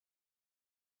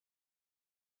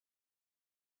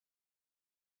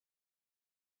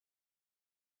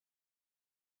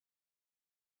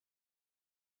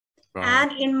Right.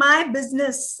 And in my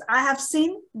business, I have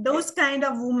seen those kind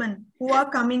of women who are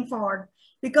coming forward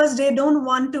because they don't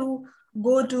want to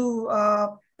go to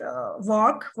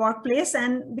workplace,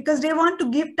 and because they want to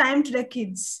give time to their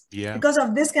kids Yeah. because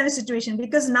of this kind of situation.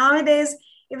 Because nowadays,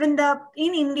 even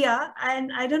in India,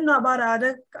 and I don't know about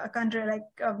other country, like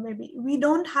maybe we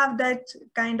don't have that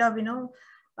kind of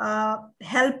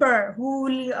helper who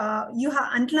will you have,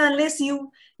 until unless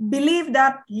you believe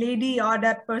that lady or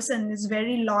that person is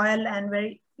very loyal and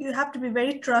very, you have to be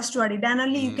very trustworthy, then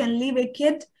only you Mm. can leave a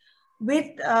kid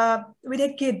with a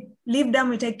kid, leave them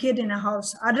with a kid in a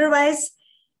house. Otherwise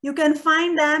you can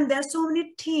find them, there's so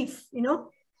many thief,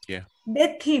 Yeah.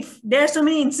 they thief, there are so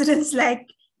many incidents like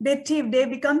they thief, they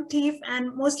become thief,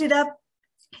 and mostly the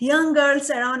young girls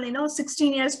around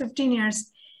 16 years, 15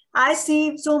 years. I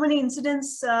see so many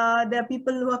incidents. There are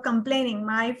people who are complaining,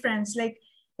 my friends, like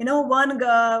one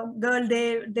girl,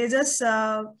 they just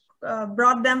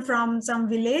brought them from some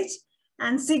village,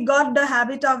 and she got the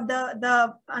habit of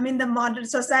the modern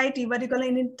society, particularly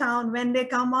in a town. When they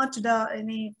come out to the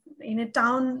in a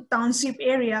township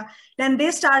area, then they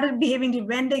started behaving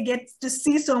when they get to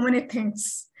see so many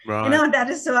things. Right. That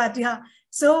is what, yeah.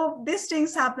 So these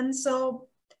things happen. So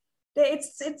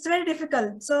it's very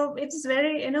difficult. So it's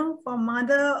very, for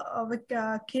mother of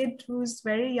a kid who's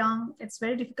very young, it's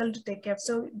very difficult to take care.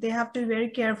 So they have to be very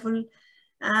careful,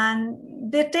 and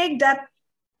they take that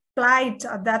plight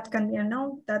of that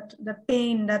that the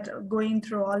pain that going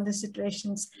through all the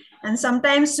situations. And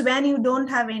sometimes when you don't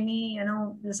have any,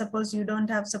 suppose you don't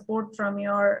have support from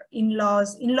your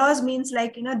in-laws means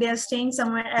like, they're staying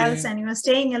somewhere else Yeah. and you are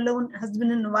staying alone,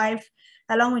 husband and wife,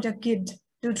 along with a kid,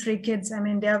 2 3 kids. I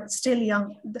mean, they are still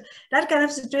young. That kind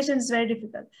of situation is very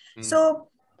difficult. Mm. So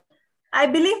I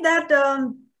believe that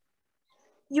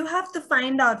you have to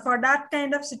find out for that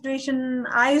kind of situation.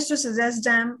 I used to suggest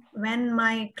them when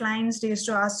my clients used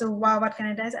to ask, so wow, what can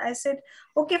I do? I said,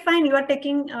 okay, fine, you are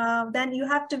taking, then you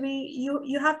have to be,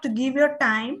 you have to give your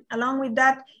time along with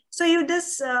that. So you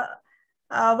just,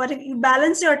 what you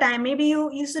balance your time. Maybe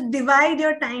you should divide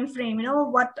your time frame,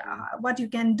 what you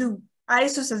can do. I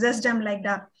used to suggest them like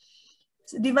that.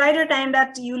 Divide your time,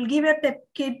 that you'll give your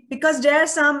kid, because there are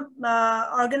some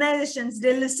organizations,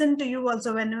 they listen to you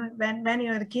also when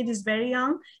your kid is very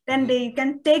young. Then Mm-hmm. they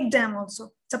can take them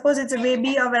also. Suppose it's a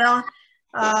baby of around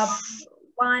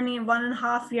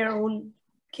 1.5 year old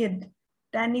kid,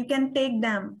 then you can take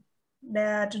them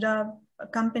there to the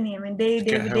company. I mean, they To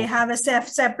they, get they help. have a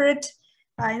separate,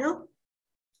 what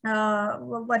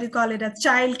do you call it, a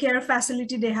child care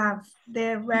facility they have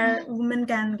there where women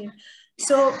can give.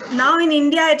 So now in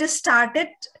India it is started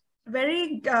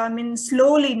very,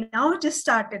 slowly. Now it is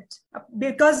started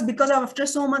because of after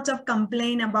so much of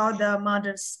complaint about the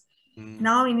mothers. Mm.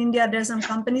 Now in India there's some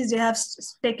companies, they have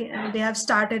taken, they have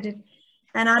started it.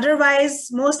 And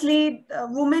otherwise mostly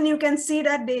women, you can see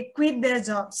that they quit their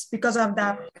jobs because of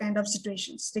that kind of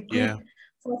situations. They quit Yeah.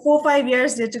 for 4 5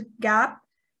 years, they took gap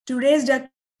to raise a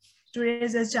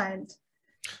child.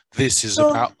 This is So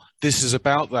about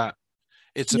that.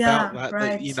 It's about yeah, that,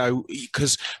 right.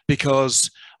 because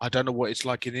I don't know what it's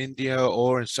like in India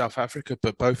or in South Africa,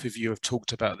 but both of you have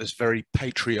talked about this very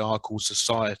patriarchal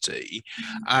society.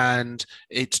 And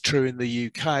it's true in the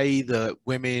UK that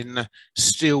women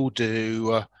still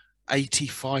do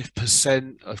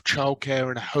 85% of childcare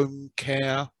and home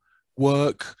care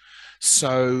work.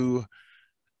 So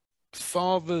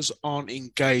fathers aren't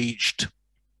engaged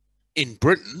in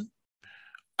Britain.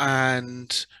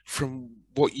 And from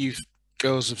what you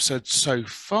girls have said so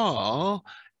far,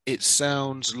 it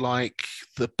sounds like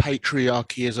the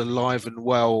patriarchy is alive and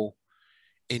well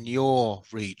in your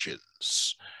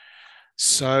regions.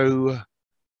 So,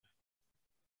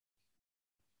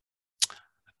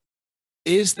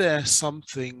 is there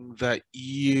something that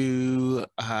you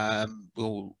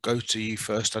will go to you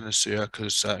first, Anasuya,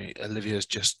 because Olivia's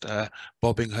just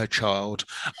bobbing her child.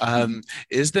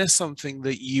 Is there something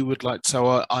that you would like?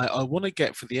 So I want to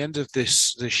get, for the end of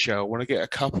this show, I want to get a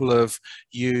couple of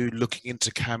you looking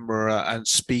into camera and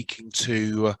speaking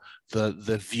to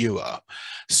the viewer.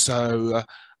 So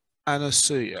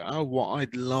Anasuya, what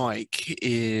I'd like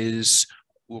is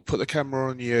we'll put the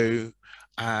camera on you,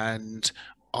 and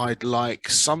I'd like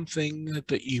something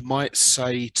that you might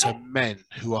say to men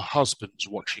who are husbands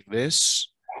watching this,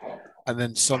 and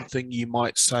then something you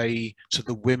might say to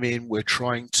the women we're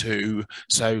trying to.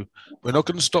 So we're not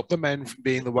going to stop the men from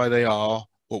being the way they are.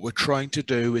 What we're trying to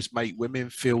do is make women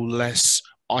feel less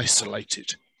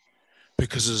isolated,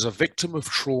 because as a victim of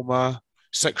trauma,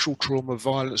 sexual trauma,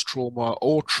 violence trauma,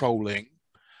 or trolling,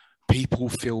 people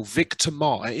feel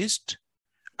victimized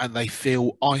and they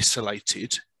feel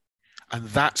isolated, And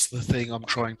that's the thing I'm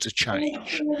trying to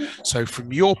change. So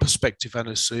from your perspective,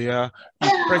 Anasuya,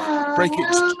 you break it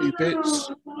into 2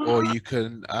 bits, or you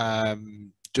can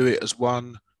do it as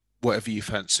one, whatever you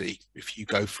fancy, if you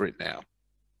go for it now.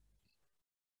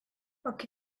 Okay.